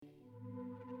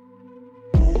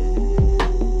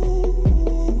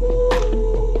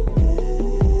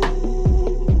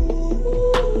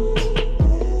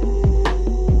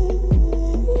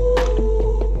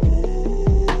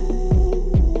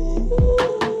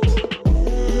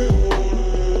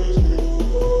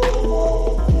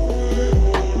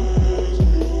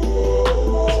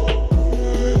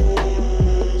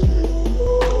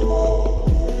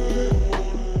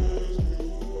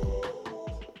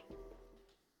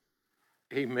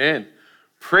Amen.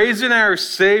 Praising our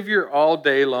Savior all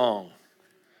day long.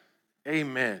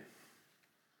 Amen.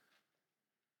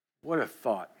 What a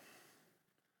thought.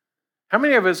 How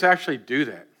many of us actually do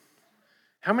that?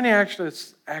 How many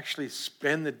actually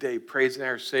spend the day praising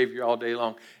our Savior all day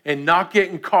long and not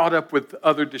getting caught up with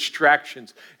other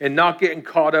distractions and not getting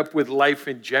caught up with life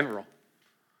in general?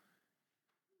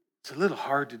 It's a little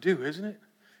hard to do, isn't it?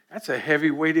 That's a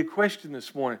heavy-weighted question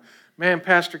this morning. Man,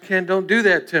 Pastor Ken, don't do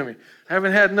that to me. I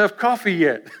haven't had enough coffee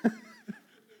yet.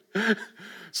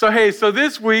 So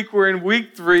this week we're in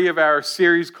week 3 of our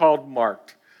series called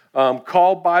Marked,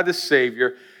 Called by the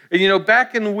Savior. And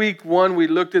back in week 1, we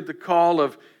looked at the call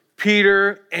of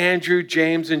Peter, Andrew,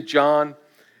 James, and John,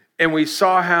 and we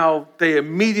saw how they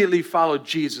immediately followed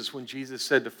Jesus when Jesus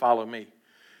said to follow me.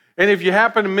 And if you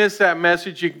happen to miss that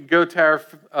message, you can go to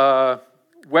our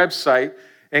website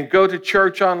and go to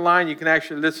church online. You can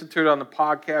actually listen to it on the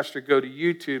podcast or go to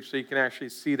YouTube so you can actually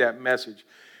see that message.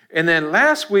 And then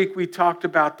last week we talked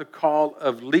about the call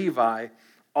of Levi,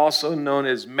 also known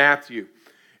as Matthew.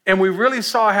 And we really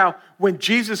saw how when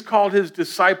Jesus called his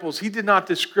disciples, he did not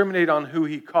discriminate on who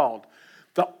he called.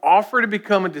 The offer to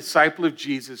become a disciple of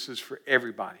Jesus is for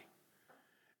everybody.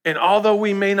 And although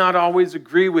we may not always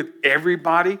agree with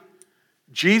everybody,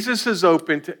 Jesus is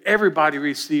open to everybody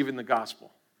receiving the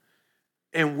gospel.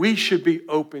 And we should be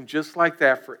open just like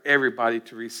that for everybody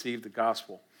to receive the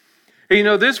gospel.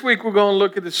 And this week we're going to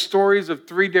look at the stories of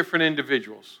 3 different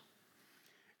individuals.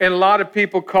 And a lot of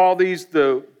people call these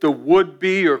the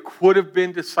would-be or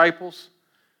could-have-been disciples.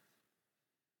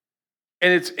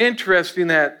 And it's interesting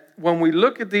that when we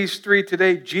look at these 3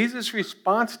 today, Jesus'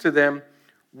 response to them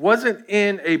wasn't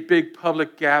in a big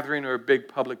public gathering or a big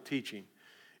public teaching.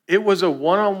 It was a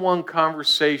one-on-one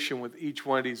conversation with each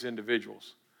one of these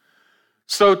individuals.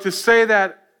 So to say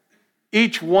that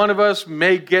each one of us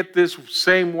may get this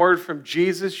same word from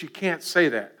Jesus, you can't say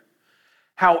that.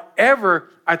 However,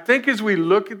 I think as we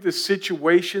look at the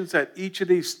situations that each of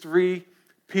these 3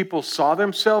 people saw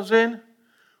themselves in,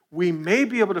 we may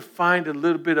be able to find a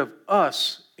little bit of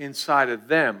us inside of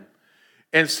them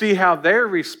and see how they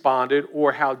responded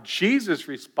or how Jesus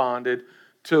responded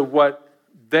to what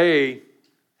they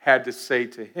had to say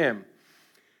to him.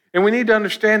 And we need to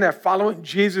understand that following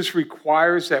Jesus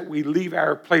requires that we leave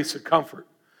our place of comfort.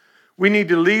 We need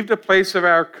to leave the place of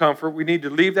our comfort. We need to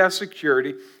leave that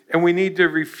security. And we need to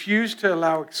refuse to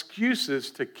allow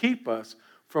excuses to keep us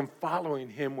from following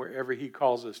him wherever he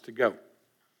calls us to go.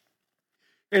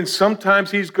 And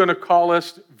sometimes he's going to call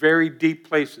us very deep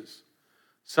places.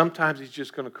 Sometimes he's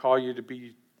just going to call you to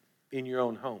be in your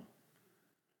own home.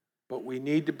 But we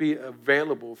need to be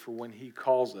available for when he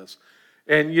calls us.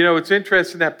 And, it's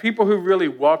interesting that people who really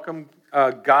welcome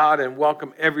God and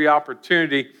welcome every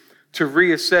opportunity to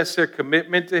reassess their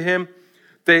commitment to him,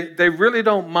 they really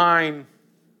don't mind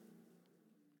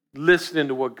listening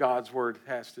to what God's word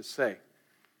has to say.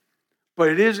 But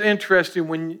it is interesting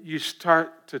when you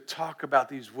start to talk about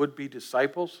these would-be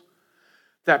disciples,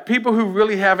 that people who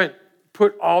really haven't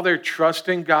put all their trust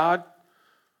in God,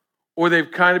 or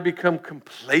they've kind of become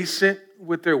complacent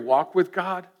with their walk with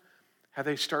God, how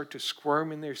they start to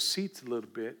squirm in their seats a little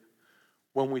bit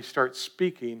when we start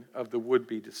speaking of the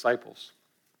would-be disciples.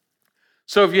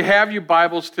 So if you have your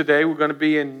Bibles today, we're going to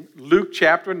be in Luke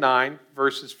chapter 9,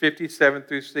 verses 57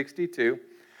 through 62.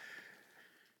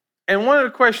 And one of the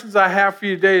questions I have for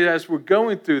you today as we're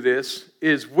going through this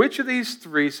is which of these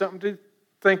 3, something to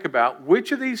think about,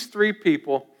 which of these 3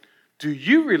 people do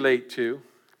you relate to,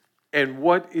 and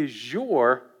what is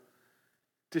your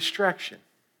distraction?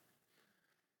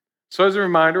 So as a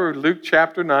reminder, Luke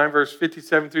chapter 9, verse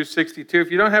 57 through 62. If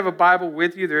you don't have a Bible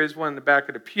with you, there is one in the back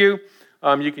of the pew.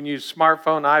 You can use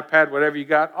smartphone, iPad, whatever you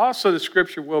got. Also, the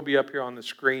scripture will be up here on the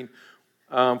screen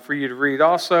for you to read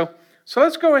also. So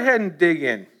let's go ahead and dig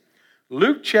in.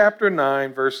 Luke chapter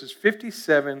 9, verses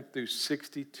 57 through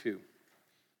 62.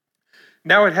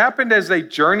 Now it happened as they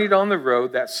journeyed on the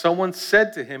road that someone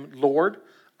said to him, "Lord,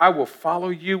 I will follow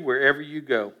you wherever you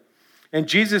go." And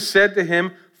Jesus said to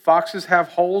him, "Foxes have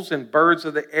holes and birds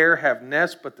of the air have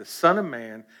nests, but the Son of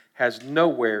Man has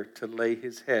nowhere to lay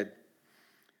his head."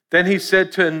 Then he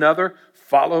said to another,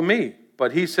 "Follow me."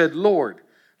 But he said, "Lord,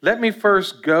 let me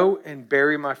first go and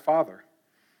bury my father."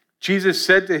 Jesus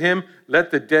said to him,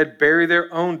 "Let the dead bury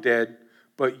their own dead,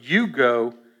 but you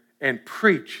go and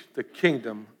preach the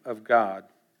kingdom of God."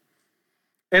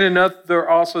 And another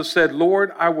also said,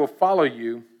 "Lord, I will follow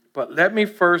you, but let me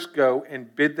first go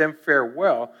and bid them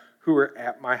farewell who are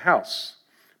at my house."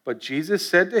 But Jesus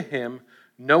said to him,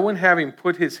 "No one having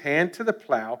put his hand to the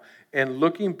plow and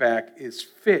looking back is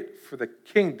fit for the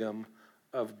kingdom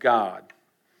of God."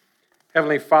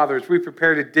 Heavenly Father, as we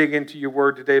prepare to dig into your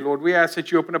word today, Lord, we ask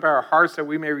that you open up our hearts that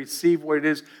we may receive what it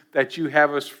is that you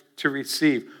have us to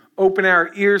receive. Open our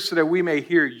ears so that we may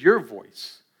hear your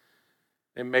voice.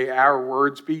 And may our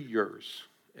words be yours.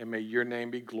 And may your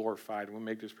name be glorified. And we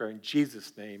make this prayer in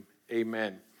Jesus' name.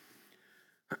 Amen.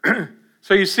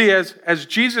 So you see, as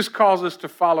Jesus calls us to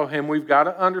follow him, we've got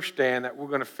to understand that we're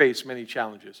going to face many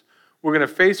challenges. We're going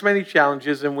to face many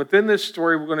challenges. And within this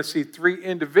story, we're going to see three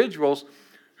individuals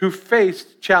who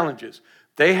faced challenges.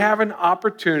 They have an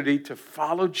opportunity to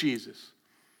follow Jesus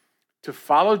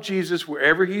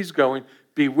wherever he's going,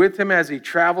 be with him as he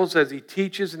travels, as he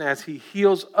teaches, and as he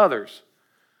heals others.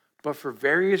 But for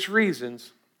various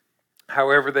reasons,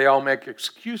 however, they all make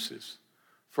excuses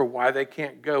for why they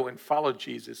can't go and follow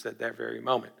Jesus at that very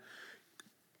moment.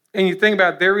 And you think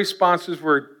about their responses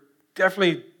were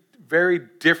definitely very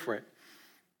different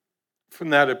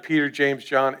from that of Peter, James,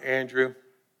 John, Andrew,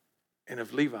 and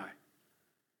of Levi.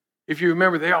 If you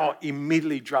remember, they all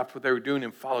immediately dropped what they were doing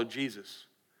and followed Jesus.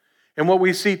 And what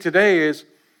we see today is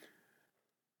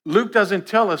Luke doesn't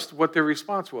tell us what their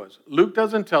response was. Luke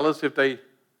doesn't tell us if they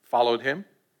followed him,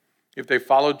 if they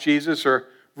followed Jesus, or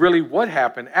really what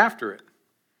happened after it.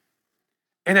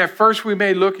 And at first we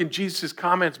may look and Jesus'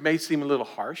 comments may seem a little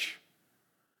harsh.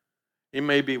 It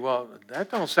may be, well, that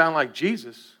don't sound like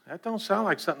Jesus. That don't sound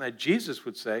like something that Jesus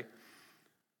would say.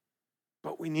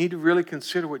 But we need to really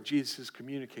consider what Jesus is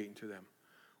communicating to them,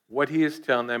 what he is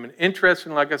telling them. And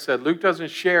interesting, like I said, Luke doesn't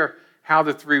share how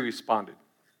the three responded.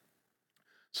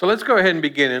 So let's go ahead and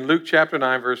begin. In Luke chapter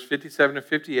 9, verse 57 to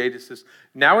 58, it says,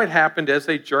 "Now it happened as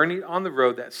they journeyed on the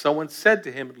road that someone said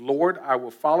to him, 'Lord, I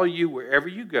will follow you wherever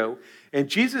you go.' And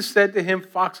Jesus said to him,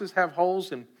 'Foxes have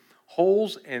holes,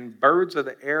 and birds of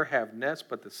the air have nests,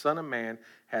 but the Son of Man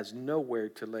has nowhere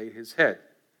to lay his head.'"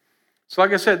 So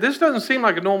like I said, this doesn't seem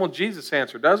like a normal Jesus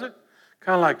answer, does it?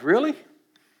 Kind of like, really?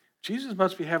 Jesus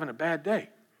must be having a bad day.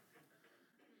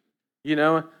 You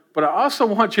know, but I also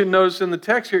want you to notice in the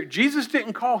text here, Jesus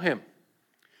didn't call him.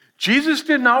 Jesus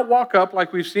did not walk up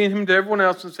like we've seen him to everyone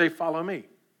else and say, "Follow me."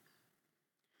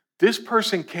 This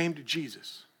person came to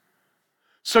Jesus.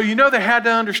 So you know they had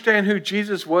to understand who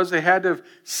Jesus was. They had to have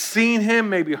seen him,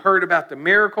 maybe heard about the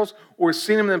miracles, or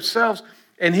seen him themselves.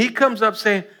 And he comes up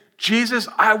saying, "Jesus,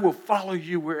 I will follow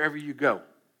you wherever you go."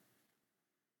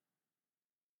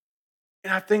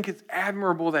 And I think it's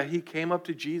admirable that he came up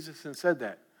to Jesus and said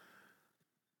that.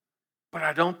 But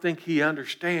I don't think he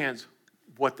understands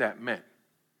what that meant.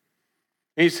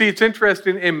 And you see, it's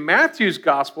interesting. In Matthew's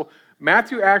gospel,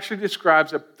 Matthew actually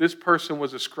describes that this person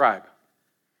was a scribe.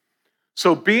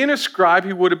 So being a scribe,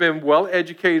 he would have been well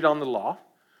educated on the law,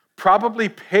 probably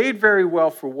paid very well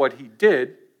for what he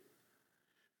did,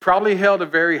 probably held a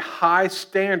very high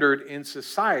standard in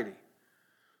society.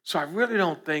 So I really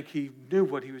don't think he knew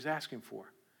what he was asking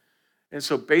for. And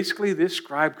so basically this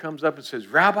scribe comes up and says,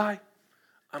 "Rabbi,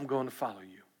 I'm going to follow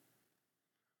you.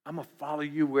 I'm going to follow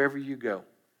you wherever you go."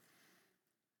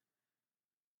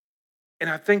 And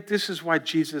I think this is why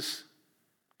Jesus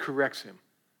corrects him.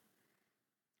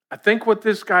 I think what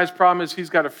this guy's problem is, he's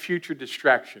got a future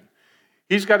distraction.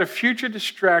 He's got a future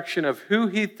distraction of who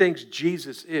he thinks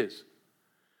Jesus is.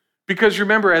 Because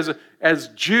remember, as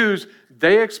Jews,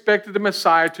 they expected the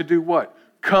Messiah to do what?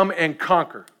 Come and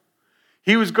conquer.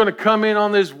 He was going to come in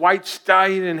on this white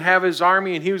stallion and have his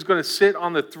army, and he was going to sit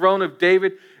on the throne of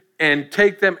David and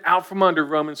take them out from under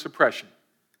Roman suppression.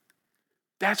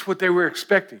 That's what they were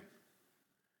expecting.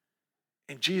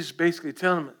 And Jesus basically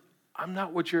telling them, "I'm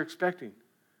not what you're expecting.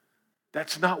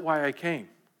 That's not why I came.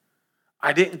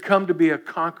 I didn't come to be a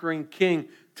conquering king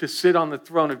to sit on the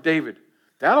throne of David.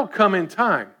 That'll come in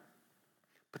time.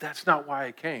 But that's not why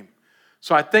I came."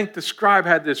 So I think the scribe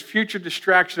had this future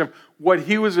distraction of what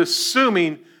he was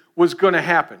assuming was going to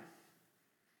happen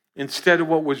instead of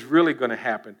what was really going to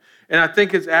happen. And I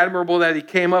think it's admirable that he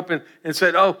came up and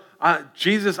said,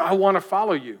 Jesus, I want to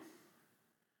follow you.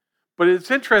 But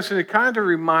it's interesting. It kind of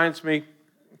reminds me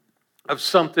of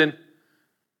something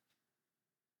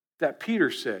that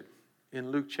Peter said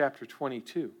in Luke chapter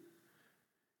 22.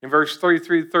 In verse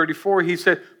 33 to 34, he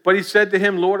said, "But he said to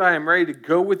him, 'Lord, I am ready to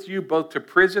go with you both to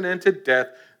prison and to death.'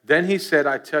 Then he said,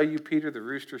 'I tell you, Peter, the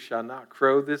rooster shall not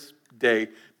crow this day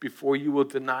before you will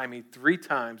deny me 3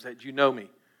 times that you know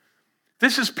me.'"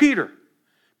 This is Peter.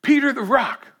 Peter the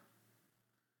rock.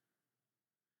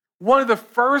 One of the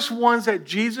first ones that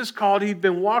Jesus called. He'd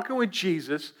been walking with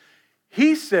Jesus.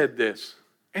 He said this,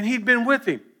 and he'd been with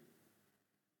him.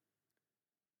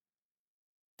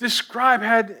 This scribe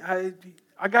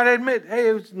I got to admit, hey,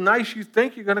 it was nice you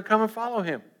think you're going to come and follow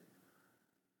him.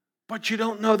 But you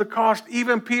don't know the cost.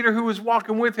 Even Peter, who was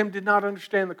walking with him, did not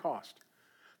understand the cost.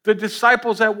 The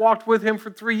disciples that walked with him for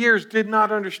 3 years did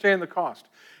not understand the cost.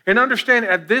 And understand,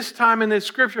 at this time in this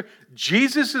scripture,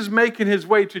 Jesus is making his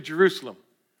way to Jerusalem.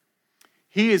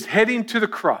 He is heading to the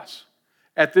cross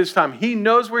at this time. He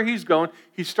knows where he's going.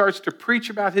 He starts to preach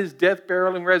about his death,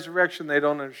 burial, and resurrection. They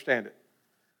don't understand it.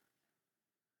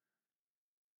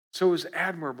 So it was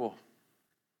admirable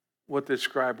what this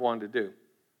scribe wanted to do.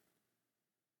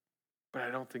 But I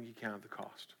don't think he counted the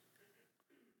cost.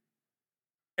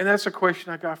 And that's a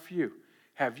question I got for you.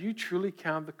 Have you truly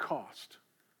counted the cost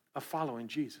of following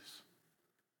Jesus?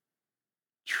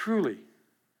 Truly.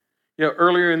 You know,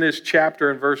 earlier in this chapter,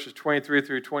 in verses 23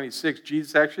 through 26,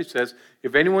 Jesus actually says,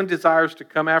 if anyone desires to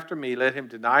come after me, let him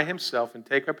deny himself and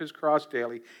take up his cross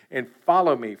daily and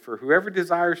follow me. For whoever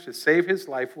desires to save his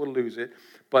life will lose it,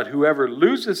 but whoever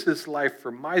loses his life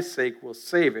for my sake will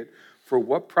save it. For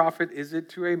what profit is it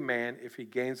to a man if he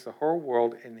gains the whole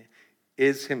world and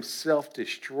is himself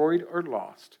destroyed or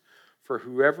lost? For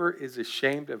whoever is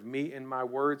ashamed of me and my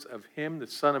words, of him the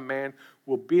Son of Man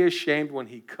will be ashamed when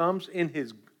he comes in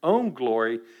his own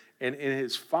glory and in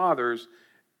his Father's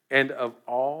and of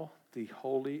all the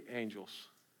holy angels.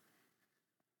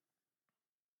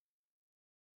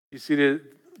 You see,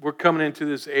 we're coming into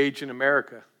this age in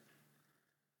America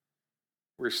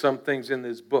where some things in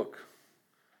this book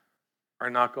are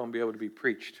not going to be able to be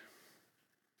preached.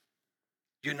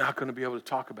 You're not going to be able to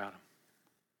talk about them.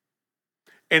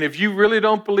 And if you really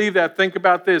don't believe that, think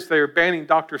about this. They are banning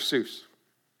Dr. Seuss.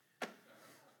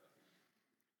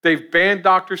 They've banned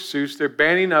Dr. Seuss. They're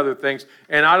banning other things.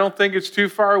 And I don't think it's too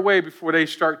far away before they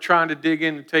start trying to dig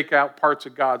in and take out parts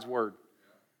of God's word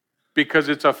because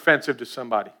it's offensive to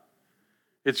somebody.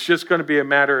 It's just going to be a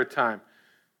matter of time.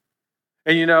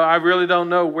 And you know, I really don't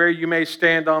know where you may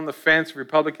stand on the fence,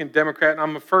 Republican, Democrat. And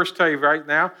I'm going to first tell you right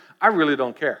now, I really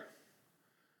don't care.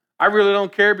 I really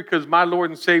don't care because my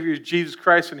Lord and Savior is Jesus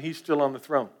Christ and he's still on the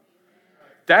throne.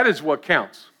 That is what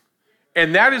counts.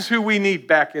 And that is who we need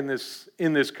back in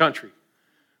this country.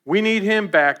 We need him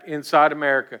back inside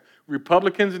America.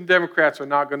 Republicans and Democrats are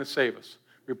not going to save us.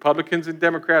 Republicans and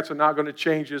Democrats are not going to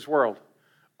change this world.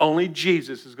 Only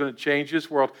Jesus is going to change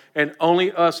this world, and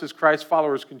only us as Christ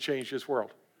followers can change this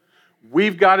world.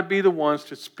 We've got to be the ones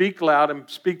to speak loud and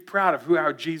speak proud of who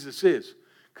our Jesus is,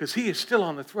 because he is still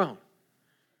on the throne.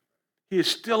 He is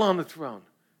still on the throne.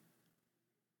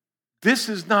 This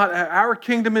is not, our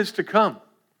kingdom is to come.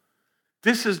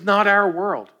 This is not our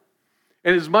world.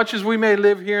 And as much as we may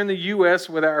live here in the U.S.,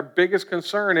 with our biggest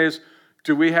concern is,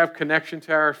 do we have connection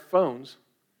to our phones?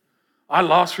 I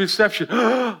lost reception.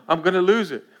 I'm going to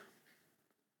lose it.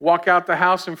 Walk out the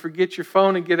house and forget your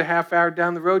phone and get a half hour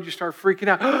down the road, you start freaking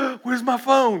out. Where's my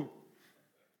phone?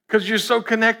 Because you're so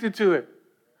connected to it.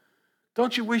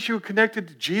 Don't you wish you were connected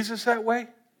to Jesus that way?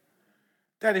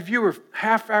 That if you were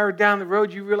half hour down the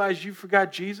road, you realize you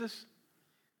forgot Jesus?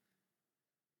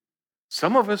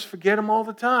 Some of us forget him all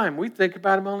the time. We think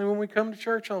about him only when we come to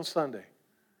church on Sunday.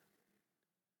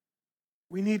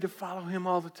 We need to follow him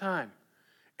all the time.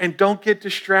 And don't get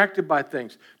distracted by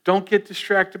things. Don't get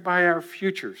distracted by our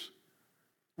futures.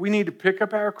 We need to pick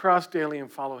up our cross daily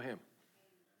and follow him.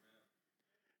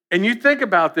 And you think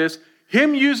about this,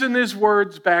 him using these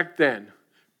words back then,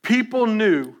 people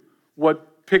knew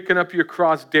what picking up your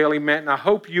cross daily meant, and I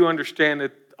hope you understand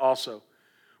it also.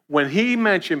 When he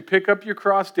mentioned pick up your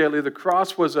cross daily, the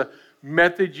cross was a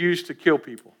method used to kill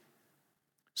people.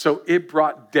 So it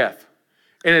brought death.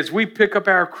 And as we pick up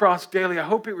our cross daily, I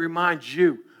hope it reminds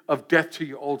you of death to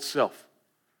your old self.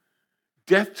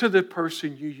 Death to the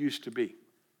person you used to be.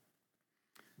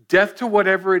 Death to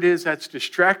whatever it is that's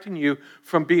distracting you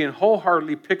from being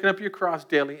wholeheartedly picking up your cross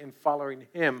daily and following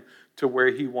him to where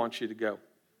he wants you to go.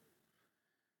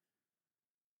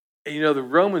 And you know, the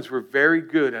Romans were very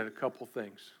good at a couple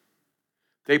things.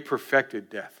 They perfected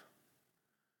death.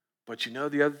 But you know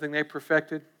the other thing they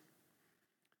perfected?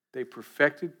 They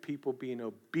perfected people being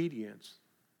obedient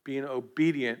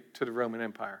to the Roman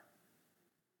Empire.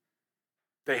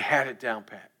 They had it down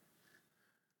pat.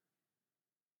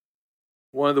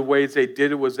 One of the ways they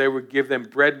did it was they would give them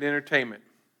bread and entertainment.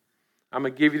 I'm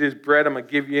going to give you this bread, I'm going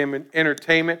to give you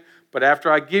entertainment, but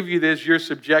after I give you this, you're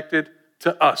subjected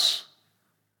to us.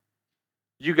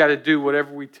 You got to do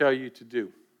whatever we tell you to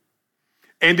do.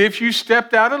 And if you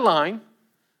stepped out of line,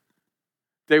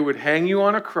 they would hang you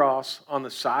on a cross on the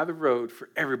side of the road for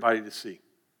everybody to see.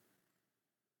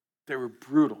 They were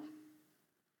brutal.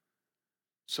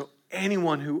 So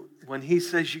anyone who, when he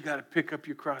says you got to pick up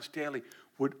your cross daily,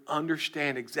 would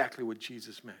understand exactly what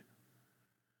Jesus meant.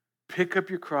 Pick up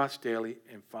your cross daily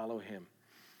and follow him.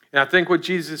 And I think what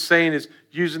Jesus is saying is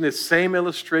using this same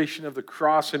illustration of the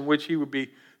cross in which he would be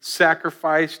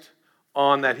sacrificed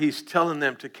on that he's telling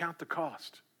them to count the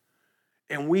cost.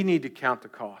 And we need to count the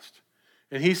cost.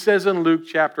 And he says in Luke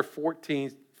chapter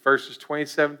 14, verses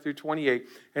 27 through 28,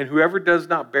 and whoever does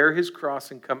not bear his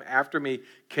cross and come after me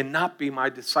cannot be my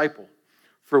disciple.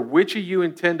 For which of you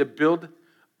intend to build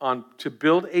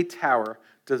a tower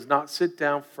does not sit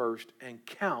down first and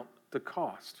count the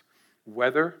cost,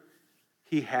 whether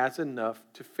he has enough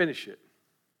to finish it.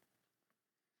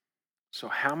 So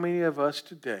how many of us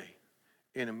today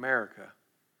in America,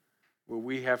 where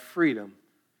we have freedom,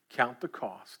 count the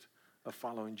cost of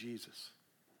following Jesus?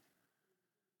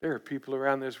 There are people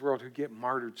around this world who get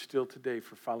martyred still today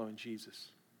for following Jesus.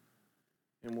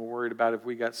 And we're worried about if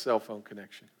we got cell phone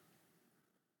connection.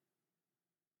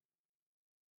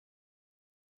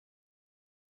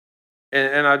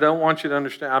 And I don't want you to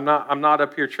understand, I'm not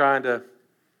up here trying to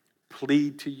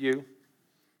plead to you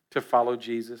to follow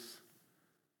Jesus.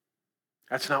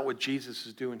 That's not what Jesus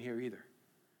is doing here either.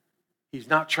 He's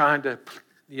not trying to,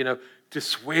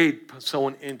 dissuade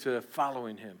someone into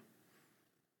following him.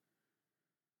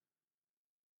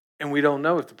 And we don't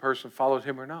know if the person followed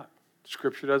him or not.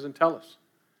 Scripture doesn't tell us.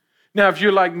 Now, if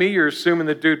you're like me, you're assuming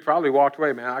the dude probably walked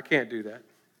away. Man, I can't do that.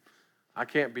 I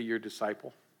can't be your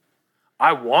disciple.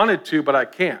 I wanted to, but I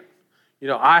can't.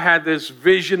 I had this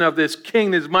vision of this king,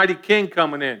 this mighty king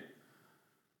coming in.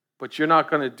 But you're not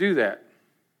going to do that.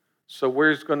 So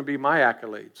where's going to be my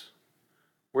accolades?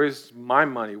 Where's my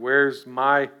money? Where's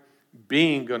my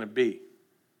being going to be?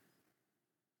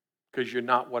 Because you're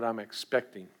not what I'm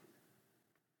expecting.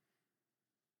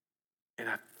 And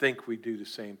I think we do the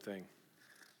same thing.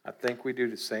 I think we do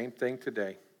the same thing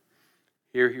today.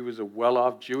 Here he was a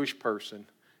well-off Jewish person,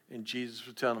 and Jesus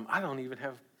was telling him, I don't even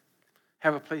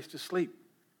have a place to sleep.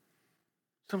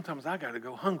 Sometimes I got to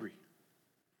go hungry.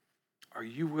 Are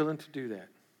you willing to do that?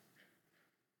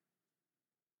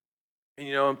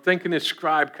 And I'm thinking this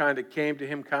scribe kind of came to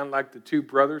him kind of like the two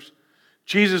brothers.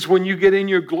 Jesus, when you get in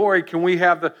your glory, can we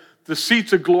have the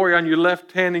seats of glory on your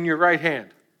left hand and your right hand?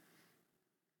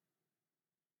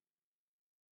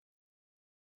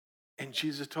 And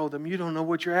Jesus told them, you don't know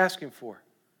what you're asking for.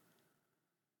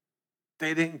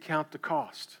 They didn't count the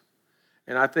cost.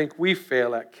 And I think we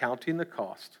fail at counting the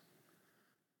cost.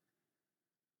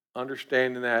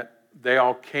 Understanding that they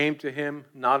all came to him,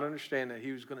 not understanding that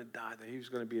he was going to die, that he was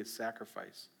going to be a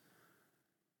sacrifice.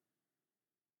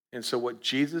 And so what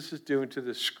Jesus is doing to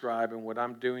the scribe and what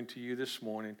I'm doing to you this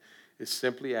morning is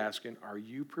simply asking, are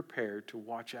you prepared to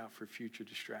watch out for future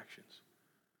distractions?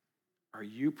 Are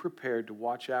you prepared to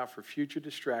watch out for future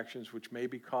distractions which may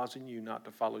be causing you not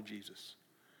to follow Jesus?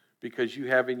 Because you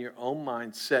have in your own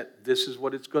mind set, this is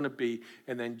what it's going to be,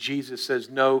 and then Jesus says,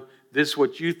 no, this is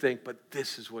what you think, but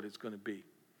this is what it's going to be.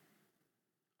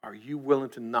 Are you willing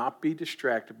to not be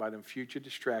distracted by them future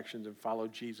distractions and follow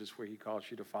Jesus where he calls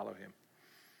you to follow him?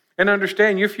 And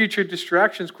understand your future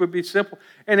distractions could be simple,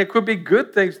 and it could be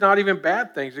good things, not even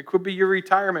bad things. It could be your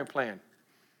retirement plan.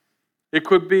 It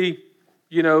could be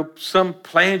some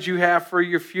plans you have for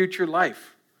your future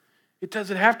life. It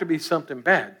doesn't have to be something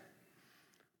bad.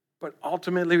 But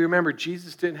ultimately, remember,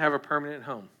 Jesus didn't have a permanent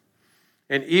home.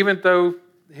 And even though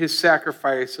his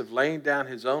sacrifice of laying down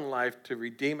his own life to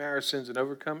redeem our sins and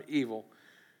overcome evil,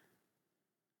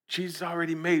 Jesus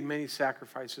already made many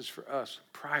sacrifices for us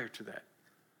prior to that.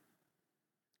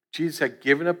 Jesus had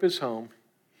given up his home.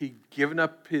 He'd given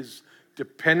up his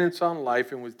dependence on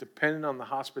life and was dependent on the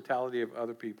hospitality of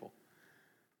other people.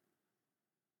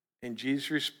 And Jesus'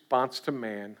 response to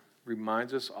man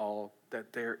reminds us all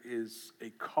that there is a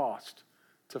cost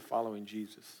to following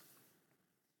Jesus.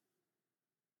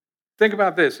 Think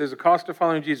about this. There's a cost to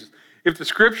following Jesus. If the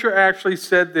scripture actually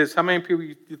said this, how many people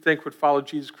do you think would follow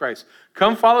Jesus Christ?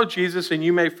 Come follow Jesus and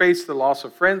you may face the loss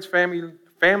of friends,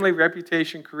 family,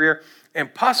 reputation, career,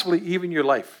 and possibly even your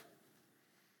life.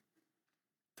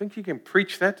 Think you can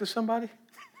preach that to somebody?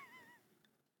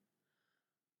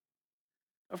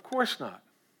 Of course not.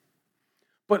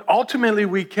 But ultimately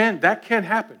we can. That can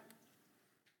happen.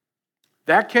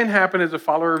 That can happen as a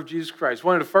follower of Jesus Christ.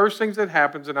 One of the first things that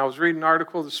happens, and I was reading an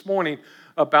article this morning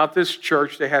about this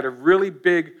church, they had a really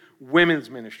big women's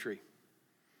ministry.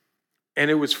 And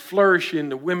it was flourishing.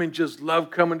 The women just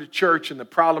loved coming to church, and the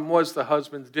problem was the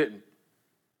husbands didn't.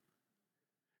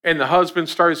 And the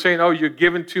husbands started saying, oh, you're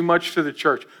giving too much to the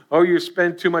church. Oh, you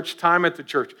spend too much time at the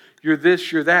church. You're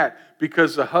this, you're that,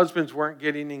 because the husbands weren't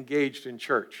getting engaged in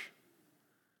church.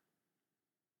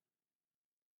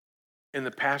 And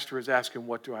the pastor is asking,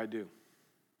 what do I do?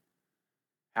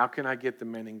 How can I get the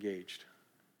men engaged?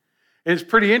 And it's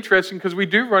pretty interesting because we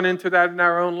do run into that in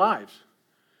our own lives.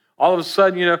 All of a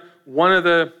sudden, one of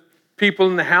the people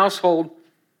in the household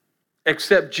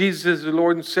accept Jesus as the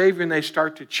Lord and Savior and they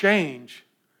start to change,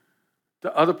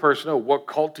 the other person, oh, what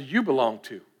cult do you belong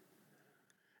to?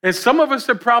 And some of us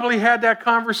have probably had that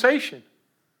conversation.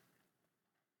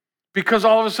 Because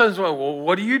all of a sudden, well,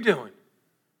 what are you doing?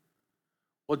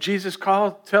 Well, Jesus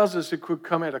tells us it could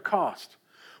come at a cost.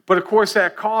 But of course,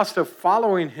 that cost of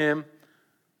following him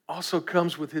also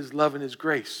comes with his love and his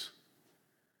grace.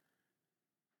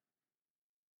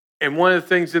 And one of the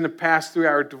things in the past through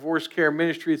our divorce care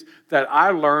ministries that I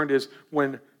learned is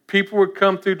when people would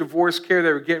come through divorce care,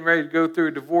 they were getting ready to go through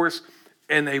a divorce,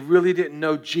 and they really didn't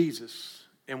know Jesus,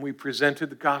 and we presented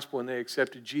the gospel and they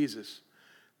accepted Jesus,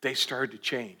 they started to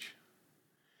change.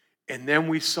 And then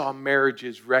we saw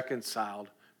marriages reconciled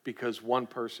because one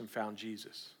person found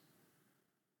Jesus.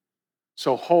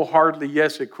 So wholeheartedly,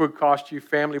 yes, it could cost you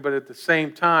family, but at the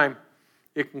same time,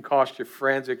 it can cost you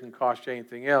friends, it can cost you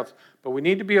anything else. But we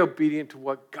need to be obedient to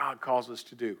what God calls us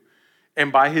to do.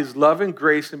 And by his love and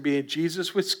grace and being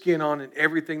Jesus with skin on in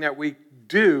everything that we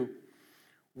do,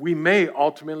 we may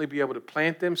ultimately be able to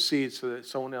plant them seeds so that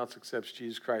someone else accepts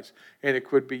Jesus Christ. And it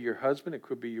could be your husband, it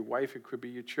could be your wife, it could be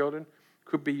your children, it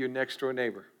could be your next door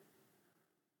neighbor.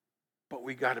 But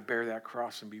we got to bear that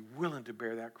cross and be willing to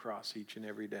bear that cross each and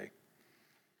every day.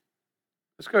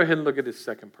 Let's go ahead and look at this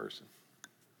second person.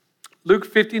 Luke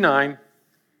 9,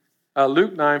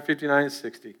 59 and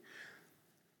 60.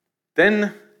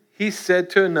 Then he said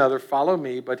to another, follow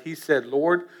me. But he said,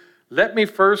 Lord, let me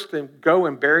first go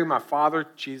and bury my father.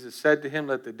 Jesus said to him,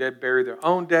 let the dead bury their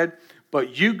own dead,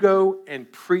 but you go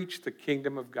and preach the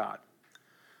kingdom of God.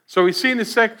 So we see in the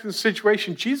second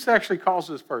situation, Jesus actually calls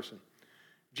this person.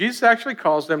 Jesus actually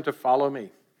calls them to follow me.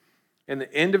 And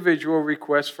the individual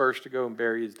requests first to go and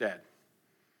bury his dad.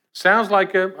 Sounds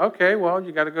like, okay, well,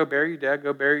 you got to go bury your dad,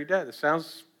 go bury your dad. It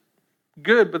sounds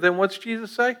good, but then what's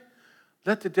Jesus say?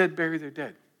 Let the dead bury their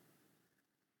dead.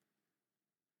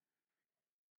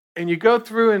 And you go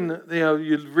through and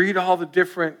you read all the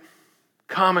different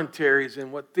commentaries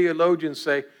and what theologians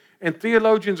say, and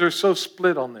theologians are so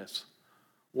split on this.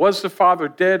 Was the father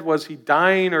dead? Was he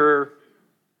dying? Or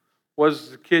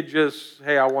was the kid just,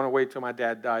 hey, I want to wait till my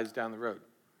dad dies down the road?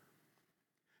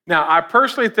 Now, I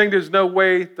personally think there's no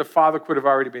way the father could have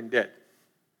already been dead.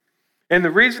 And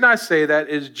the reason I say that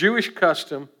is Jewish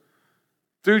custom.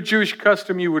 Through Jewish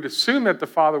custom, you would assume that the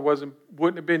father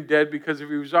wouldn't have been dead, because if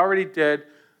he was already dead,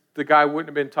 the guy wouldn't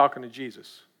have been talking to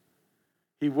Jesus.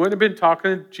 He wouldn't have been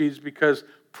talking to Jesus because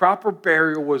proper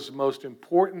burial was the most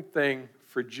important thing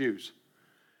for Jews.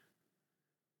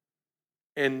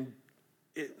 And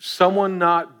someone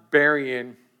not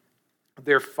burying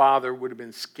their father would have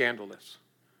been scandalous.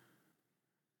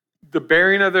 The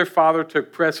burying of their father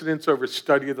took precedence over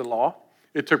study of the law.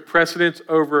 It took precedence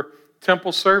over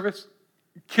temple service,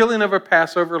 killing of a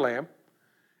Passover lamb.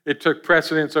 It took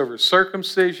precedence over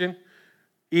circumcision,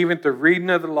 even the reading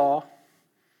of the law.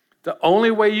 The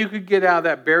only way you could get out of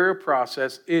that burial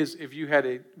process is if you had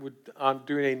doing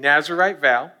a Nazirite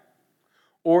vow,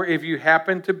 or if you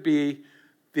happened to be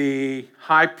the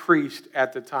high priest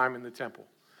at the time in the temple.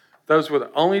 Those were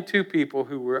the only two people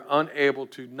who were unable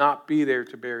to not be there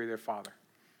to bury their father.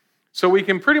 So we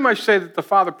can pretty much say that the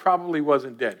father probably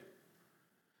wasn't dead.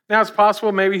 Now it's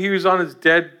possible maybe he was on his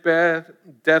deathbed,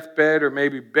 or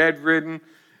maybe bedridden,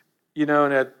 and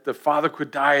that the father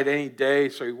could die at any day,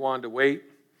 so he wanted to wait.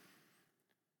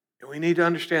 And we need to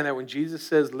understand that when Jesus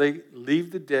says,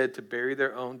 leave the dead to bury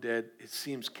their own dead, it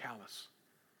seems callous.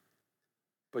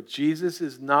 But Jesus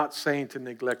is not saying to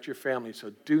neglect your family,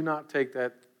 so do not take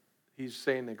that he's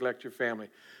saying neglect your family.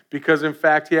 Because in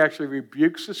fact, he actually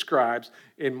rebukes the scribes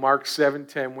in Mark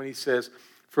 7:10 when he says,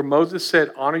 for Moses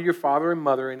said, honor your father and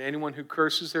mother, and anyone who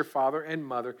curses their father and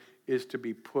mother is to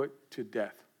be put to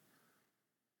death.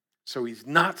 So he's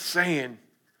not saying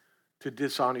to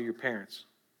dishonor your parents.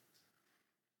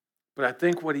 But I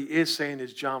think what he is saying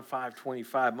is John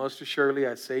 5:25. Most assuredly,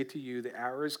 I say to you, the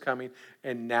hour is coming,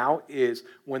 and now is,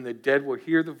 when the dead will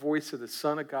hear the voice of the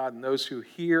Son of God, and those who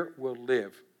hear will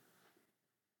live.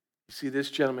 You see,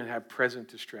 this gentleman had present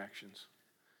distractions.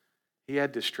 He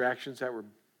had distractions that were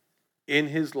in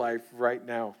his life right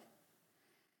now.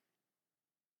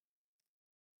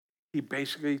 He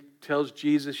basically tells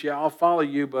Jesus, yeah, I'll follow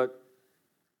you, but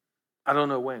I don't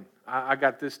know when. I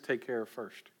got this to take care of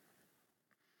first.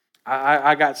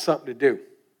 I got something to do.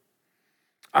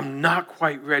 I'm not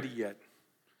quite ready yet.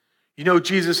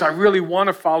 Jesus, I really want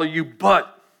to follow you,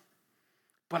 but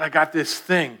I got this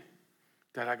thing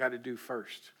that I got to do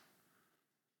first.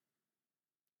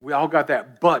 We all got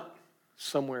that but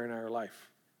somewhere in our life.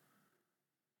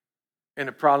 And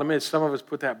the problem is, some of us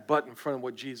put that but in front of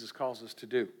what Jesus calls us to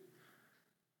do.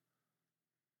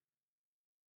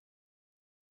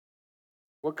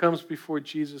 What comes before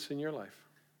Jesus in your life?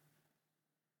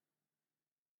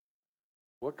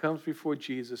 What comes before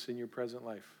Jesus in your present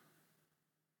life?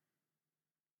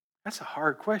 That's a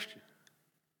hard question.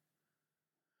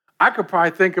 I could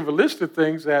probably think of a list of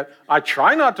things that I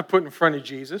try not to put in front of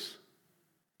Jesus,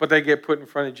 but they get put in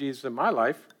front of Jesus in my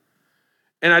life.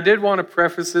 And I did want to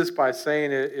preface this by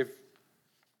saying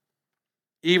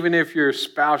even if your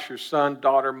spouse, your son,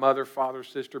 daughter, mother, father,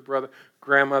 sister, brother,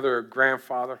 grandmother, or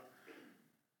grandfather,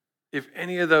 if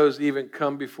any of those even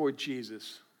come before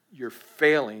Jesus, you're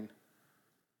failing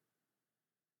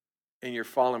and you're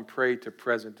falling prey to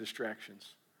present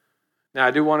distractions. Now,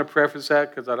 I do want to preface that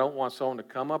because I don't want someone to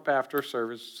come up after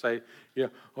service and say,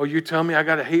 oh, you tell me I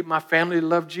got to hate my family to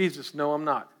love Jesus. No, I'm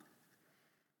not.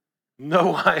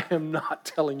 No, I am not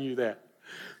telling you that.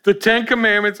 The Ten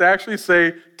Commandments actually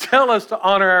say, tell us to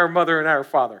honor our mother and our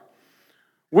father.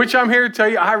 Which I'm here to tell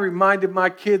you, I reminded my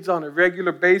kids on a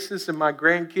regular basis, and my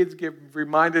grandkids get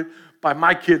reminded by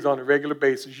my kids on a regular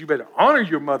basis. You better honor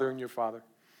your mother and your father.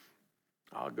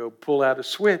 I'll go pull out a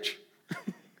switch.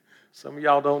 Some of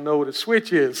y'all don't know what a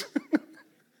switch is.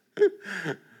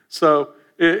 So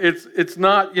it's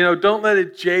not, don't let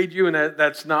it jade you, and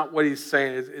that's not what he's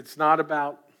saying. It's not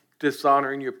about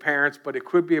dishonoring your parents, but it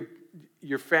could be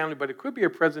your family, but it could be a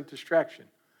present distraction.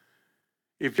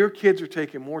 If your kids are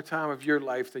taking more time of your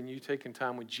life than you taking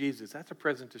time with Jesus, that's a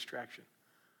present distraction.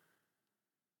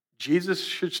 Jesus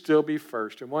should still be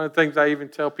first. And one of the things I even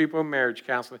tell people in marriage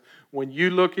counseling, when you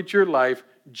look at your life,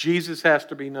 Jesus has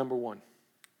to be number one.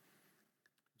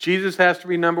 Jesus has to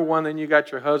be number one, then you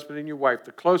got your husband and your wife.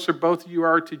 The closer both of you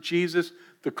are to Jesus,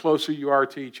 the closer you are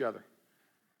to each other.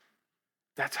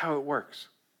 That's how it works.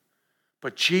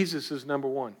 But Jesus is number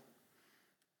one.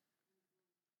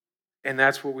 And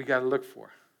that's what we got to look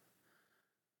for.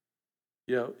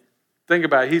 Think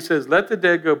about it. He says, let the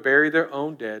dead go bury their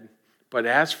own dead, but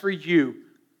as for you,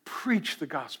 preach the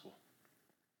gospel.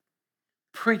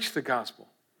 Preach the gospel.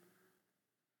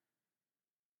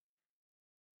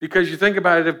 Because you think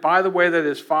about it, if by the way that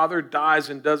his father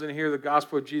dies and doesn't hear the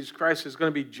gospel of Jesus Christ, there's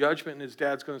going to be judgment and his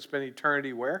dad's going to spend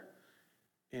eternity where?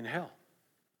 In hell.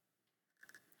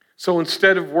 So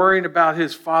instead of worrying about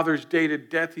his father's date of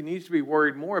death, he needs to be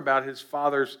worried more about his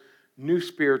father's new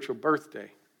spiritual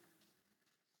birthday.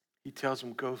 He tells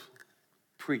him, go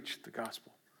preach the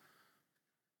gospel.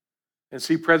 And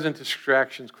see, present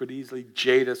distractions could easily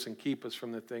jade us and keep us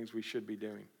from the things we should be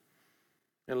doing.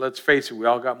 And let's face it, we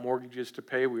all got mortgages to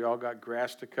pay. We all got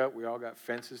grass to cut. We all got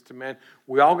fences to mend.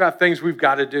 We all got things we've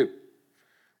got to do.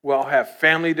 We all have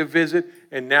family to visit.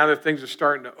 And now that things are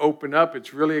starting to open up,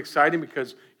 it's really exciting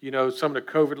because, some of the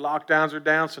COVID lockdowns are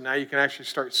down. So now you can actually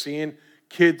start seeing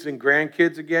kids and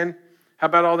grandkids again. How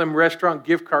about all them restaurant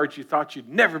gift cards you thought you'd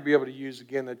never be able to use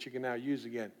again that you can now use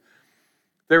again?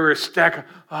 They were a stack of,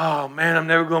 oh man, I'm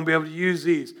never going to be able to use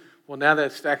these. Well, now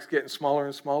that stack's getting smaller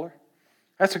and smaller.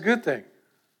 That's a good thing.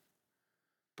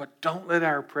 But don't let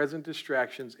our present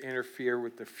distractions interfere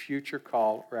with the future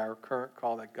call or our current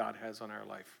call that God has on our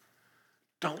life.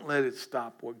 Don't let it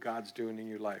stop what God's doing in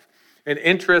your life. And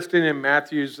interesting in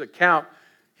Matthew's account,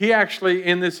 he actually,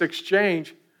 in this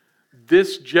exchange,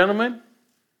 this gentleman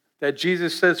that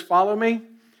Jesus says, follow me,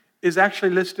 is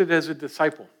actually listed as a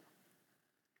disciple.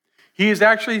 He is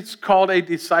actually called a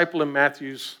disciple in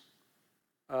Matthew's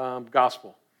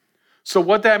gospel. So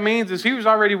what that means is he was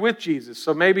already with Jesus.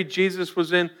 So maybe Jesus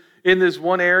was in this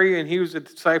one area and he was a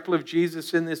disciple of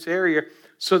Jesus in this area.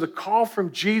 So the call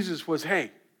from Jesus was,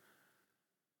 hey,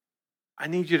 I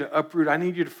need you to uproot. I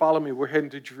need you to follow me. We're heading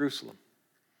to Jerusalem.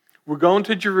 We're going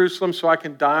to Jerusalem so I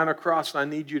can die on a cross, and I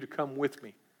need you to come with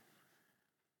me.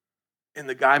 And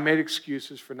the guy made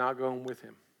excuses for not going with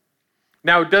him.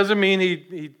 Now, it doesn't mean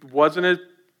he wasn't a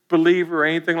believer or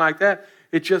anything like that.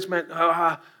 It just meant,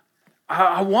 I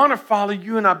want to follow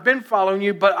you, and I've been following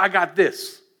you, but I got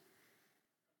this.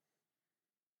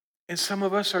 And some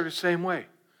of us are the same way.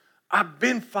 I've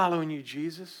been following you,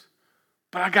 Jesus,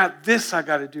 but I got this I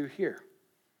got to do here.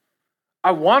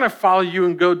 I want to follow you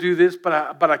and go do this, but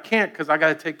I can't because I got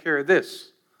to take care of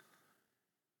this.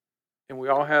 And we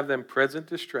all have them present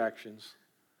distractions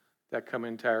that come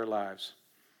into our lives.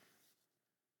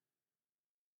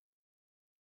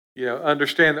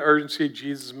 Understand the urgency of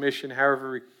Jesus' mission, however,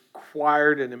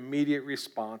 required an immediate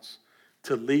response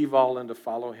to leave all and to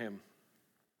follow him.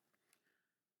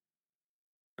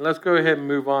 And let's go ahead and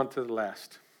move on to the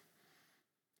last.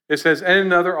 It says, and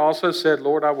another also said,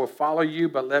 Lord, I will follow you,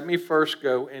 but let me first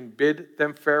go and bid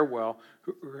them farewell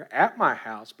who are at my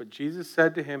house. But Jesus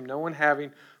said to him, no one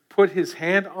having put his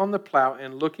hand on the plow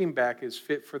and looking back is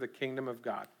fit for the kingdom of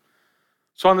God.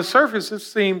 So on the surface, this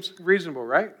seems reasonable,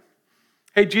 right?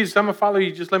 Hey, Jesus, I'm going to follow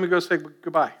you. Just let me go say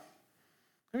goodbye.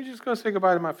 Let me just go say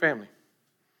goodbye to my family.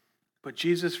 But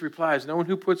Jesus replies, no one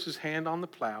who puts his hand on the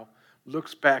plow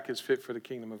looks back is fit for the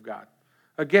kingdom of God.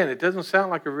 Again, it doesn't sound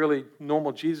like a really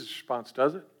normal Jesus response,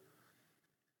 does it?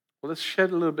 Well, let's shed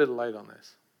a little bit of light on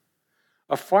this.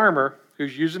 A farmer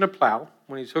who's using a plow,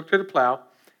 when he's hooked to the plow,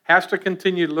 has to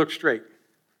continue to look straight.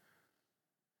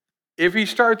 If he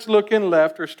starts looking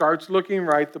left or starts looking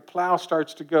right, the plow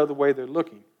starts to go the way they're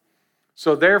looking.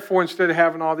 So therefore, instead of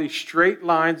having all these straight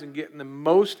lines and getting the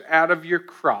most out of your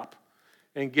crop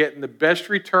and getting the best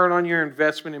return on your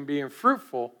investment and being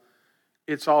fruitful,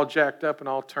 it's all jacked up and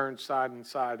all turned side and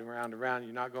side and round and round.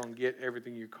 You're not going to get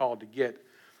everything you're called to get.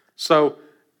 So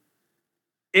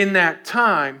in that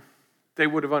time, they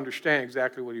would have understood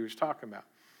exactly what he was talking about.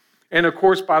 And of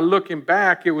course, by looking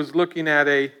back, it was looking at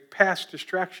a past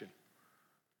distraction.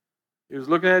 It was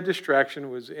looking at a distraction. It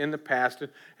was in the past.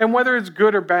 And whether it's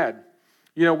good or bad,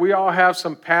 we all have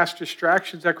some past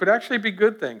distractions that could actually be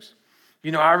good things.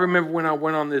 I remember when I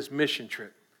went on this mission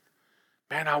trip.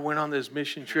 Man, I went on this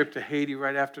mission trip to Haiti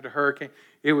right after the hurricane.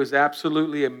 It was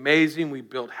absolutely amazing. We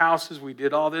built houses. We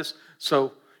did all this.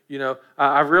 So,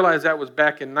 I realized that was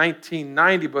back in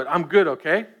 1990, but I'm good,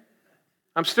 okay?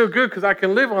 I'm still good because I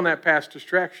can live on that past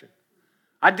distraction.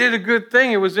 I did a good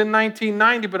thing. It was in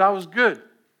 1990, but I was good.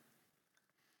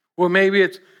 Well, maybe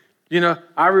it's,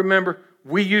 I remember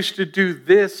we used to do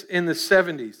this in the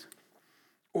 70s.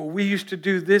 Or we used to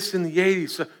do this in the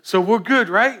 80s. So we're good,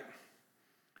 right?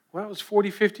 Well, it was 40,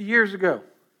 50 years ago.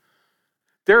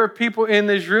 There are people in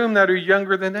this room that are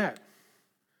younger than that.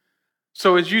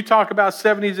 So as you talk about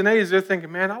 70s and 80s, they're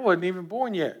thinking, man, I wasn't even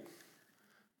born yet.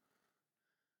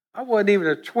 I wasn't even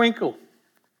a twinkle.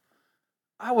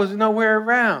 I was nowhere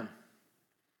around.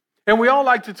 And we all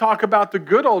like to talk about the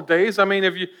good old days. I mean,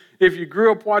 if you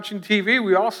grew up watching TV,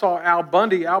 we all saw Al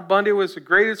Bundy. Al Bundy was the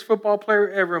greatest football player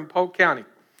ever in Polk County.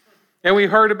 And we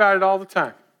heard about it all the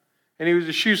time. And he was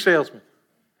a shoe salesman.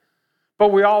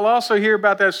 But we all also hear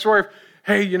about that story of,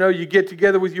 hey, you get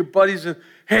together with your buddies and,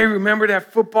 hey, remember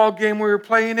that football game we were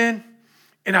playing in?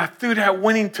 And I threw that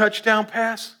winning touchdown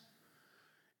pass?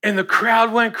 And the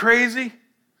crowd went crazy?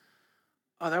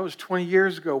 Oh, that was 20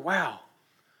 years ago. Wow.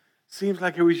 Seems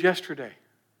like it was yesterday.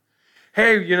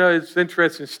 Hey, it's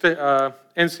interesting.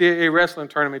 NCAA wrestling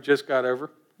tournament just got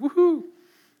over. Woohoo.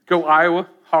 Go Iowa.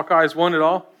 Hawkeyes won it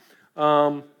all.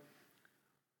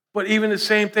 But even the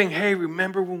same thing, hey,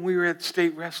 remember when we were at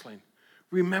state wrestling?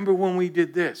 Remember when we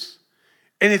did this?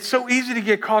 And it's so easy to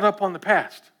get caught up on the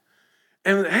past.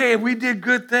 And hey, we did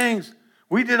good things.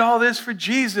 We did all this for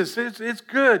Jesus. It's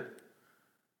good.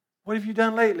 What have you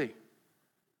done lately?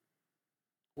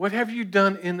 What have you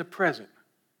done in the present?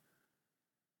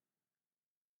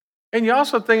 And you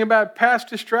also think about past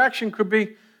distraction could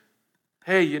be,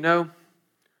 hey,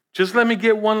 just let me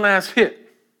get one last hit.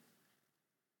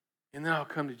 And then I'll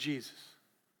come to Jesus.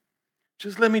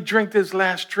 Just let me drink this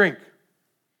last drink.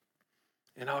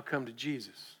 And I'll come to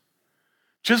Jesus.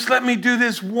 Just let me do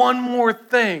this one more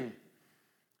thing.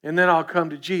 And then I'll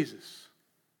come to Jesus.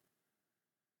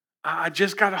 I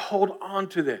just got to hold on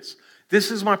to this.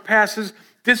 This is my past.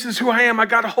 This is who I am. I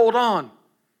got to hold on.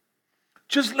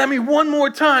 Just let me one more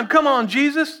time. Come on,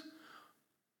 Jesus.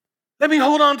 Let me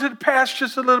hold on to the past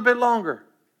just a little bit longer.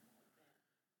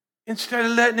 Instead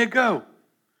of letting it go.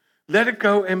 Let it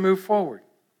go and move forward.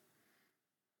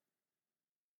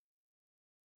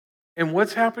 And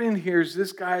what's happening here is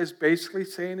this guy is basically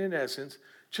saying, in essence,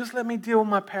 just let me deal with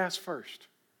my past first.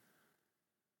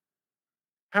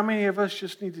 How many of us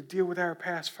just need to deal with our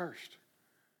past first?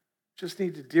 Just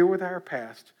need to deal with our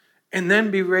past and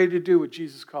then be ready to do what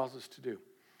Jesus calls us to do.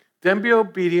 Then be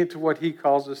obedient to what he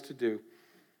calls us to do.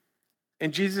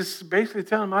 And Jesus is basically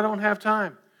telling him, I don't have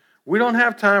time. We don't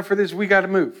have time for this. We got to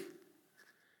move.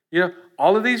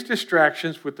 All of these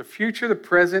distractions with the future, the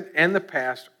present, and the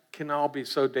past can all be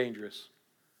so dangerous.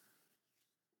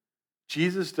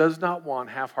 Jesus does not want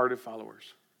half-hearted followers.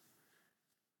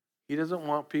 He doesn't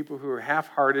want people who are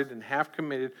half-hearted and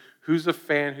half-committed, who's a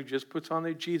fan who just puts on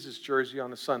their Jesus jersey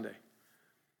on a Sunday.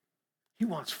 He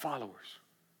wants followers.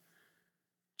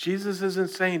 Jesus isn't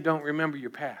saying don't remember your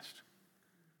past.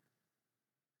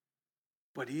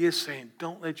 But he is saying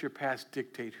don't let your past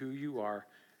dictate who you are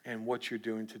and what you're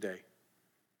doing today.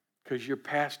 Because your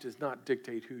past does not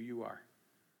dictate who you are.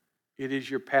 It is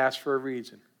your past for a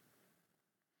reason.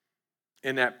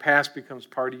 And that past becomes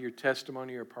part of your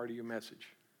testimony or part of your message.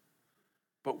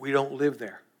 But we don't live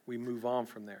there. We move on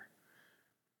from there.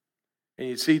 And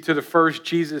you see, to the first,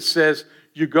 Jesus says,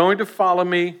 you're going to follow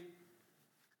me,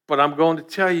 but I'm going to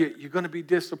tell you, you're going to be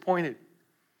disappointed.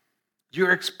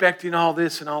 You're expecting all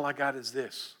this, and all I got is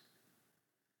this.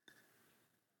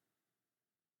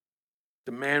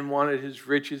 The man wanted his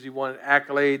riches. He wanted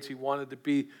accolades. He wanted to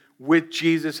be with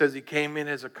Jesus as he came in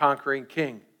as a conquering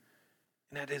king.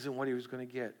 And that isn't what he was going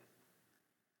to get.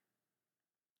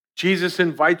 Jesus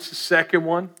invites the second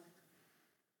one.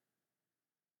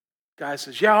 Guy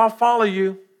says, yeah, I'll follow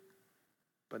you,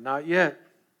 but not yet.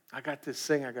 I got this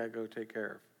thing I got to go take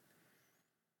care of.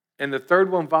 And the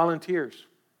third one volunteers.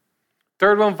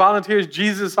 Third one volunteers,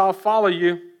 Jesus, I'll follow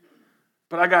you,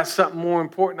 but I got something more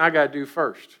important I got to do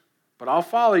first. But I'll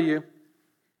follow you.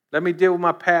 Let me deal with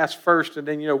my past first, and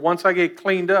then, once I get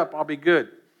cleaned up, I'll be good.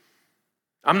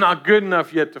 I'm not good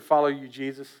enough yet to follow you,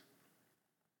 Jesus.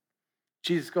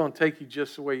 Jesus is going to take you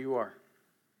just the way you are.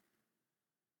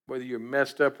 Whether you're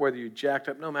messed up, whether you're jacked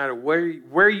up, no matter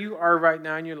where you are right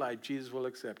now in your life, Jesus will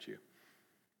accept you.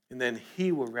 And then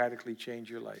he will radically change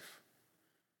your life.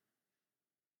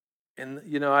 And,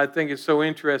 I think it's so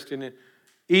interesting.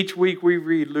 Each week we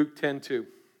read Luke 10:2,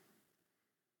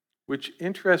 which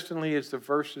interestingly is the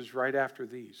verses right after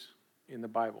these in the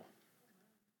Bible.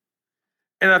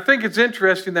 And I think it's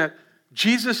interesting that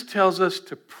Jesus tells us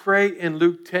to pray in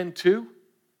Luke 10:2.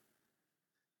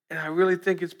 And I really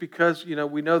think it's because,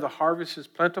 we know the harvest is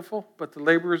plentiful, but the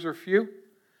laborers are few.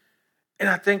 And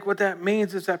I think what that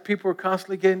means is that people are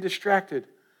constantly getting distracted.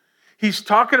 He's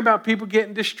talking about people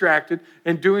getting distracted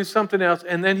and doing something else.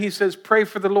 And then he says, pray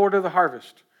for the Lord of the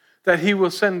harvest, that he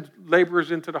will send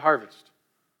laborers into the harvest.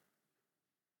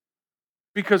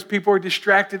 Because people are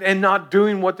distracted and not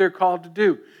doing what they're called to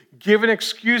do. Giving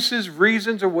excuses,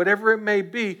 reasons, or whatever it may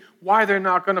be, why they're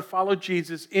not going to follow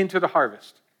Jesus into the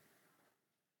harvest.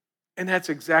 And that's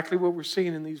exactly what we're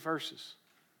seeing in these verses.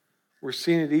 We're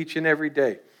seeing it each and every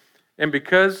day. And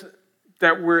because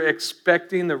that we're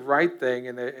expecting the right thing,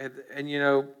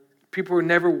 and people are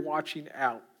never watching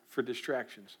out for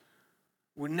distractions.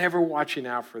 We're never watching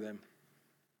out for them.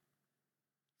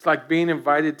 It's like being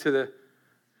invited to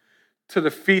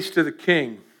the feast of the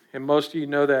king. And most of you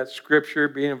know that scripture,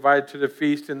 being invited to the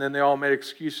feast, and then they all made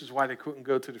excuses why they couldn't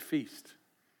go to the feast.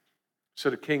 So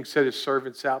the king sent his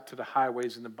servants out to the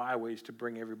highways and the byways to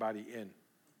bring everybody in.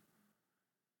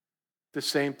 The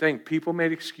same thing. People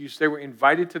made excuses. They were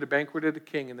invited to the banquet of the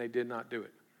king, and they did not do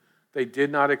it. They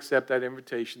did not accept that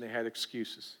invitation. They had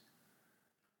excuses.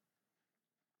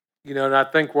 And I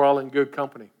think we're all in good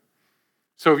company.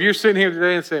 So if you're sitting here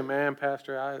today and saying, man,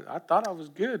 Pastor, I thought I was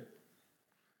good.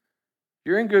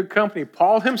 You're in good company.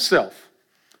 Paul himself,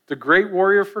 the great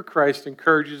warrior for Christ,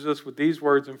 encourages us with these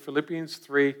words in Philippians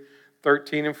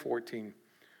 3:13 and 14.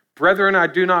 Brethren, I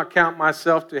do not count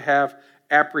myself to have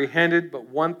apprehended, but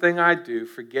one thing I do,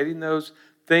 forgetting those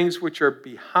things which are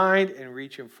behind and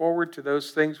reaching forward to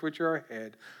those things which are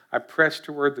ahead, I press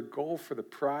toward the goal for the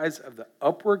prize of the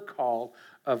upward call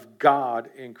of God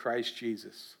in Christ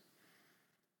Jesus.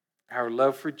 Our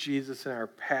love for Jesus and our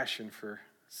passion for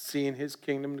seeing his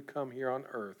kingdom to come here on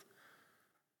earth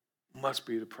must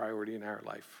be the priority in our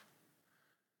life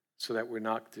so that we're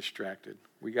not distracted.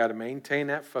 We got to maintain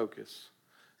that focus,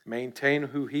 maintain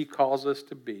who he calls us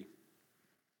to be,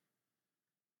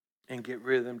 and get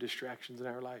rid of them distractions in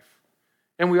our life.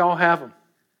 And we all have them.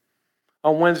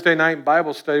 On Wednesday night in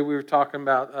Bible study, we were talking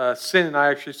about sin, and I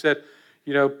actually said,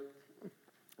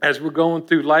 as we're going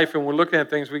through life and we're looking at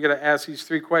things, we got to ask these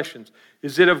three questions.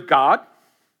 Is it of God?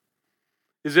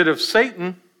 Is it of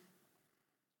Satan?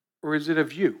 Or is it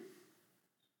of you?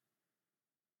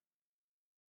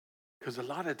 Because a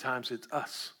lot of times it's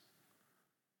us.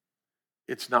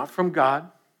 It's not from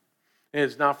God, and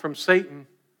it's not from Satan.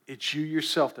 It's you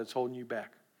yourself that's holding you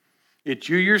back. It's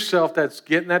you yourself that's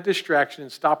getting that distraction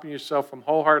and stopping yourself from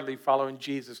wholeheartedly following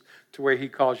Jesus to where he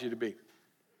calls you to be.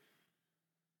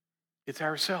 It's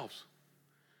ourselves.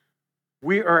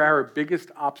 We are our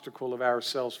biggest obstacle of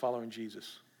ourselves following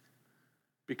Jesus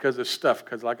because of stuff.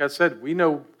 Because like I said,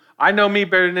 I know me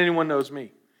better than anyone knows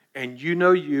me. And you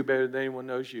know you better than anyone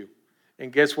knows you.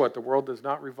 And guess what? The world does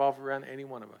not revolve around any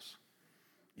one of us.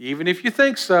 Even if you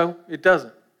think so, it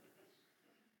doesn't.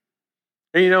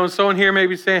 And someone here may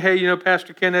be saying, hey,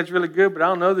 Pastor Ken, that's really good, but I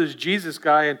don't know this Jesus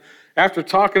guy. And after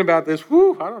talking about this, I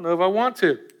don't know if I want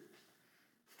to.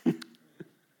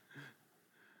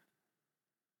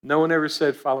 No one ever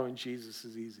said following Jesus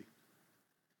is easy.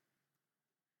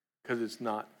 Because it's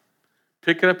not.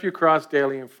 Picking up your cross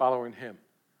daily and following him.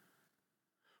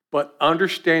 But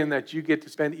understand that you get to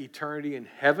spend eternity in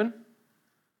heaven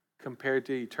compared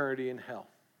to eternity in hell.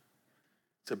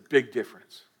 It's a big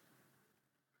difference.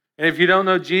 And if you don't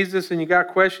know Jesus and you got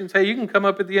questions, hey, you can come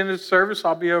up at the end of the service.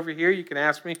 I'll be over here. You can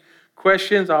ask me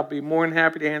questions. I'll be more than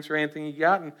happy to answer anything you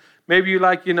got. And maybe you're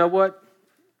like, you know what?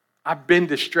 I've been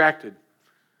distracted.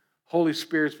 Holy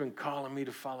Spirit's been calling me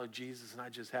to follow Jesus, and I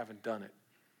just haven't done it.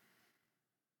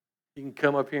 You can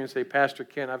come up here and say, Pastor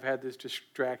Ken, I've had this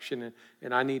distraction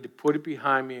and I need to put it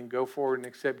behind me and go forward and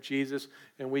accept Jesus,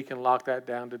 and we can lock that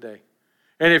down today.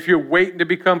 And if you're waiting to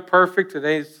become perfect,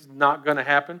 today's not going to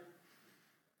happen.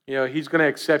 You know, he's going to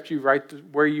accept you right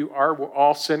where you are. We're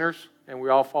all sinners, and we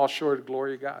all fall short of the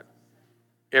glory of God.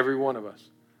 Every one of us.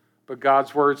 But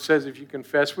God's word says if you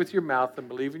confess with your mouth and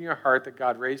believe in your heart that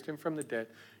God raised him from the dead,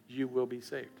 you will be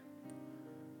saved.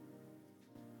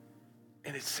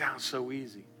 And it sounds so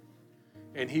easy.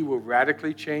 And he will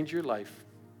radically change your life.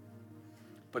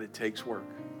 But it takes work.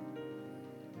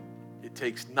 It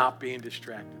takes not being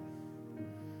distracted.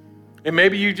 And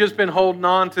maybe you've just been holding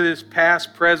on to this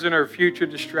past, present, or future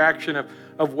distraction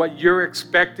of what you're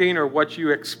expecting or what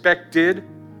you expected.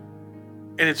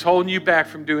 And it's holding you back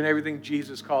from doing everything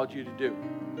Jesus called you to do.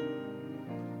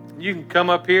 You can come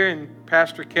up here and,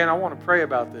 Pastor Ken, I want to pray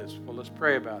about this. Well, let's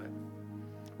pray about it.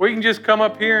 Or you can just come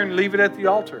up here and leave it at the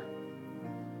altar.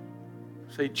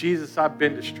 Say, Jesus, I've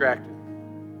been distracted.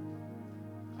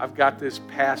 I've got this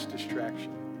past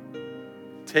distraction.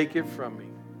 Take it from me.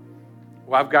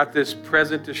 Well, I've got this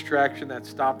present distraction that's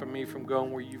stopping me from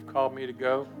going where you've called me to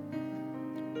go.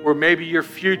 Or maybe your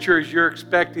future is you're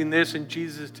expecting this and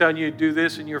Jesus is telling you to do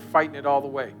this and you're fighting it all the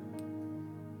way.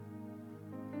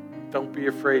 Don't be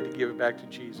afraid to give it back to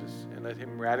Jesus and let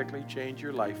him radically change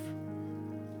your life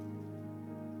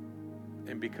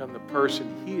and become the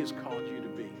person he has called you to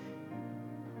be.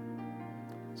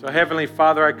 So Heavenly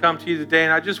Father, I come to you today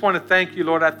and I just want to thank you,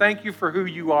 Lord. I thank you for who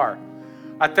you are.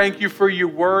 I thank you for your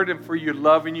word and for your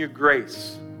love and your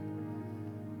grace.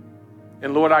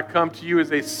 And Lord, I come to you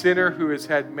as a sinner who has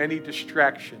had many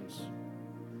distractions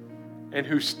and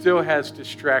who still has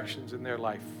distractions in their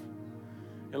life.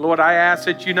 And Lord, I ask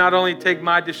that you not only take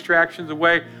my distractions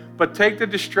away, but take the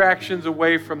distractions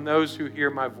away from those who hear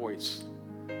my voice.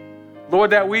 Lord,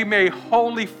 that we may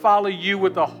wholly follow you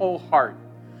with a whole heart.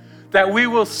 That we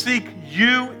will seek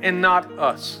you and not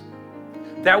us.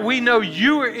 That we know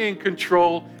you are in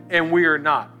control and we are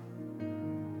not.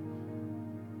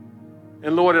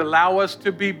 And Lord, allow us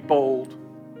to be bold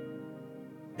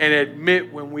and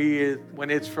admit when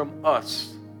it's from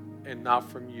us and not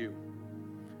from you.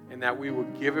 And that we will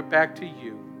give it back to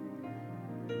you.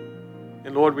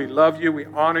 And Lord, we love you, we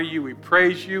honor you, we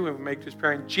praise you, and we make this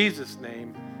prayer in Jesus'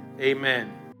 name.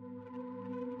 Amen.